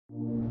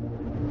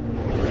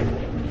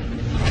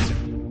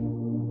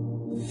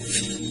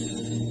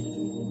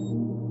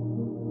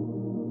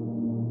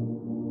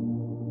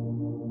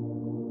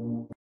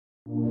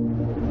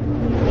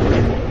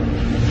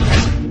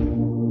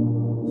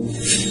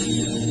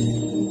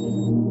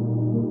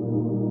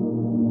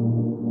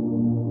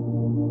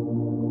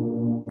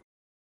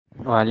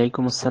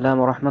ওয়ালাইকুম আসসালাম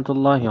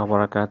রহমতুল্লাহি ওয়া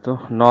বারাকাতুহ।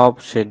 নব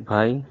শেখ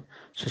ভাই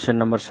সেশন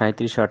নম্বর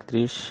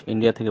 3738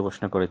 ইন্ডিয়া থেকে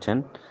প্রশ্ন করেছেন।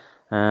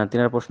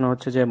 তিনার প্রশ্ন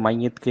হচ্ছে যে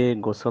মাইয়িতকে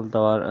গোসল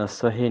দেওয়ার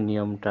সহিহ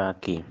নিয়মটা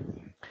কি?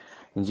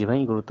 জি ভাই,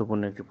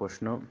 গুরুত্বপূর্ণ একটি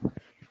প্রশ্ন।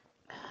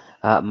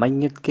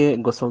 মাইয়িতকে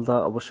গোসল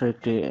দেওয়া অবশ্যই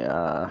একটি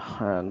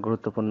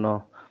গুরুত্বপূর্ণ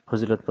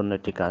ফজিলতপূর্ণ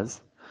একটি কাজ।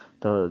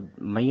 তো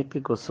মাইয়িতকে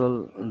গোসল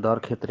দেওয়ার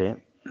ক্ষেত্রে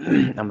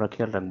আমরা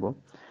খেয়াল রাখবো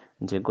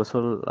যে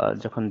গোসল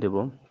যখন দেব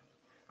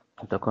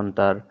তখন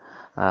তার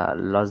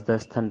লজ্জা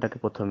স্থানটাকে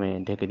প্রথমে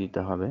ঢেকে দিতে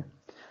হবে।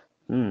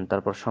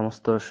 তারপর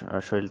সমস্ত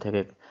শরীর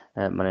থেকে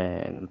মানে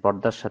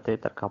পর্দার সাথে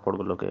তার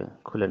কাপড়গুলোকে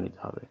খুলে নিতে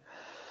হবে।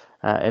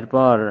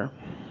 এরপর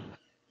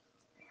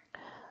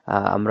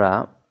আমরা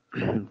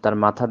তার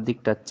মাথার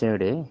দিকটা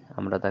চেড়ে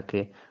আমরা তাকে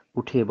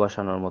উঠিয়ে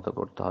বসানোর মতো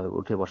করতে হবে,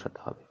 উঠিয়ে বসাতে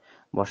হবে।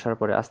 বসার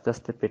পরে আস্তে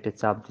আস্তে পেটে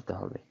চাপ দিতে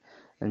হবে,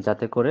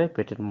 যাতে করে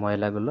পেটের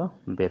ময়লাগুলো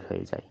বের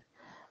হয়ে যায়।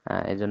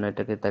 এজন্য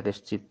এটাকে তাকে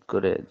চিৎ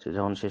করে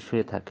যখন সে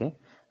শুয়ে থাকে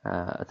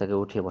তাকে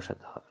উঠিয়ে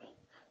বসাতে হবে,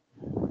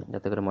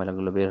 যাতে করে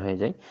ময়লাগুলো বের হয়ে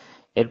যায়।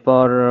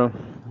 এরপর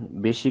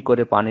বেশি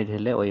করে পানি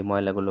ঢেলে ওই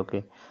ময়লাগুলোকে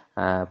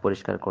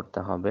পরিষ্কার করতে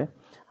হবে।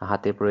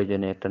 হাতে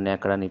প্রয়োজনে একটা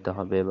ন্যাকড়া নিতে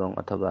হবে এবং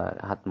অথবা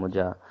হাত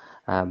মোজা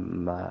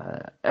বা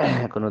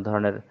কোনো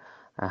ধরনের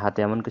হাতে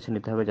এমন কিছু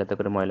নিতে হবে যাতে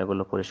করে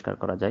ময়লাগুলো পরিষ্কার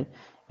করা যায়।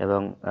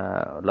 এবং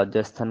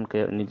লজ্জাস্থানকে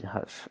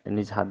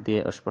নিজ হাত দিয়ে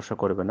স্পর্শ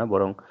করবে না,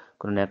 বরং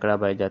কোনো ন্যাকড়া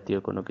বা এই জাতীয়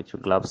কোনো কিছু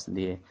গ্লোভস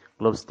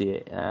দিয়ে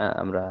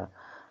আমরা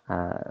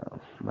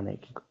মানে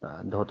কি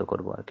ধৌত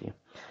করবো আর কি।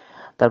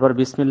 তারপর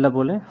বিসমিল্লাহ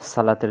বলে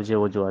সালাতের যে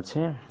অজু আছে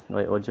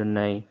ওই অজুর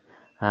ন্যায়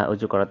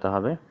অজু করাতে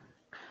হবে।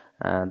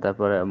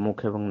 তারপরে মুখ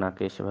এবং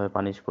নাকে সেভাবে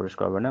পানি প্রবেশ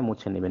করবে না,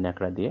 মুছে নেবে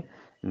ন্যাকড়া দিয়ে,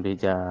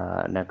 ভিজা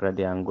ন্যাকড়া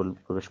দিয়ে আঙ্গুল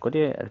প্রবেশ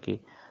করিয়ে আর কি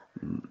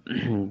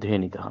ধুয়ে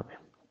নিতে হবে।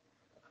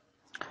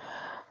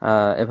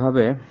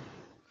 এভাবে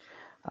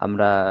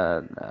আমরা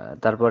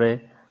তারপরে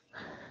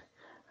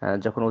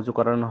যখন অজু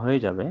করানো হয়ে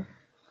যাবে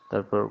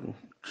তারপর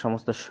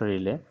সমস্ত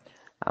শরীরে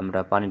আমরা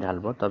পানি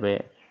ঢালবো, তবে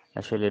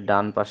শরীরের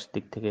ডান পাশ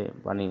দিক থেকে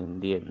পানি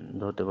দিয়ে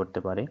ধৌত করতে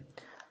পারে।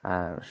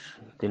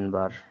 3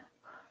 বার,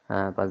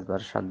 5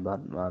 বার, 7 বার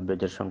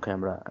বেজের সংখ্যায়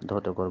আমরা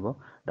ধৌত করব।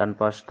 ডান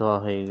পাশ ধোয়া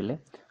হয়ে গেলে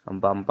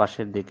বাম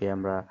পাশের দিকে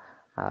আমরা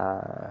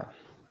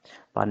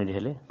পানি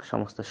ঢেলে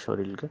সমস্ত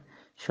শরীরকে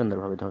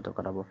সুন্দরভাবে ধৌত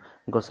করাবো।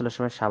 গোসলের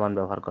সময় সাবান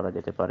ব্যবহার করা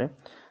যেতে পারে।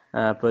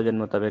 প্রয়োজন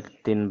মোতাবেক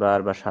 3 বার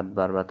বা 7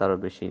 বার বা তারও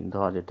বেশি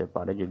ধোয়া যেতে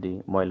পারে যদি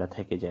ময়লা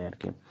থেকে যায় আর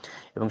কি।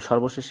 এবং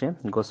সর্বশেষে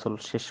গোসল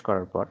শেষ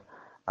করার পর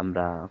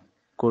আমরা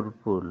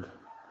কর্পূর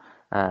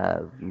আহ,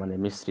 মানে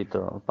মিশ্রিত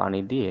পানি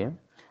দিয়ে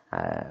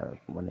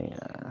মানে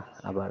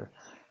আবার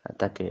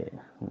তাকে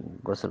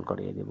গোসল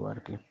করিয়ে দেব আর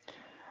কি।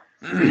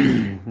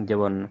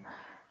 যেমন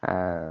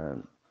আহ,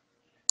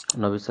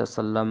 নবী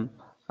সাল্লাম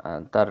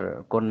তার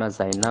কন্যা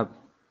জাইনাব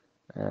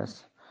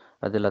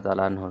রাদিয়াল্লাহু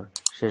তাআলা আনহার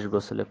শেষ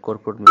গোসলে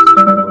কর্পূর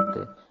মিশ্রিত করতে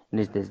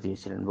নির্দেশ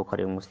দিয়েছিলেন।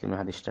 বুখারী ও মুসলিমে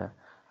হাদিসটা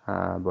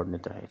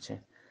বর্ণিত হয়েছে।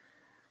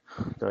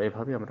 তো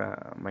এভাবে আমরা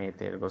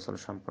মাইয়িতের গোসল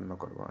সম্পন্ন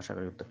করব। আশা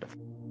করি উত্তরটা